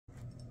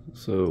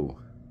So,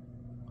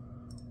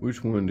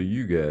 which one do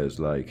you guys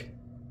like?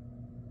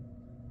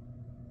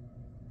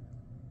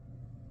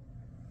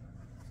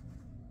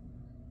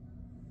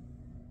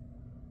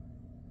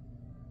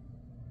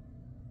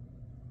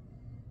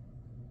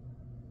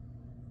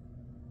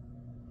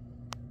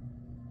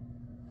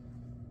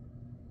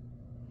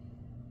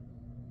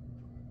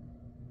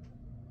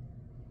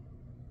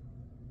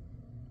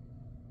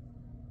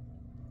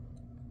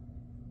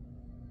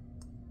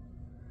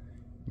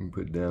 You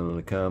can put down in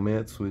the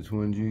comments which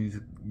ones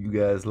you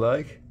guys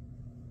like.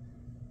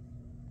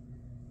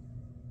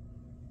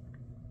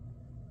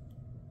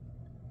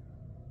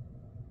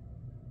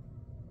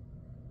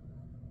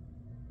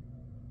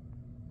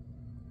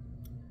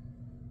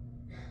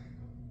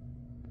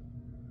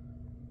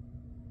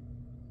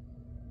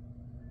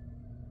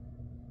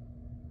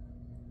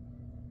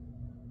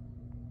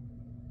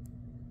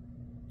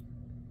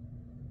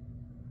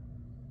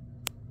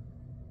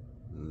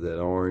 That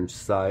orange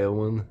saya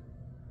one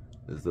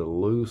is the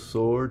loose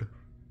sword.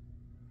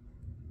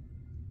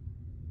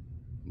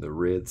 The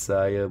red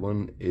saya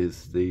one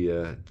is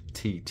the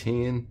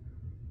T10.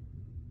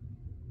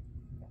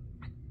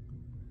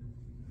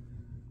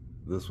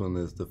 This one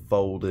is the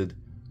folded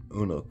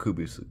Uno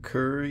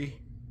Kubisukuri.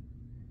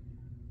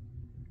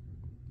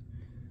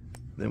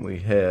 Then we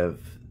have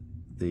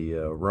the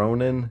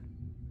Ronin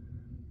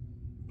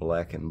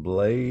Blackened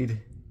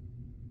Blade.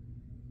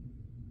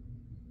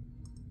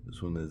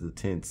 This one is a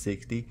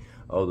 1060.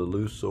 Oh, the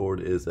loose sword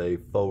is a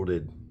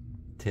folded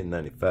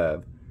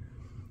 1095.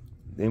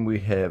 Then we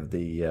have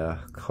the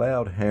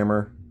Cloud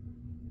Hammer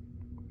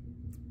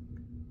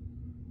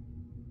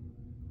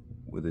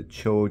with a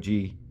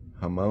Choji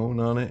Hamon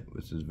on it,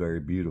 which is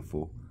very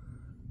beautiful.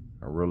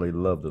 I really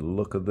love the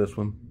look of this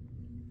one.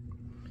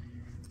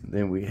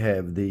 Then we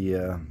have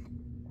the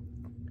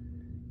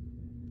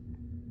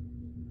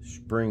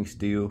Spring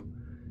Steel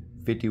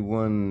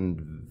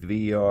 51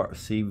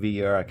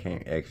 CVR. I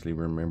can't actually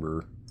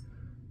remember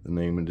the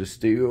name of the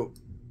steel,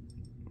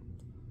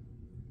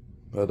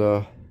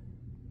 but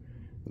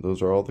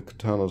those are all the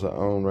katanas I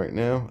own right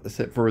now,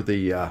 except for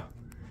the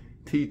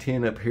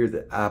T10 up here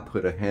that I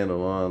put a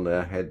handle on that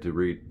I had to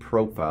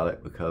re-profile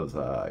it because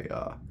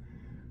I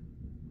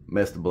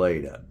messed the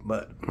blade up.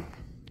 But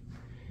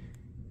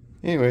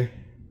anyway,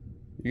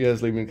 you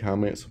guys leave in the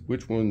comments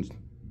which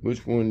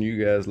one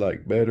you guys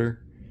like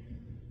better,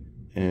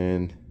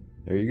 and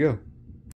there you go.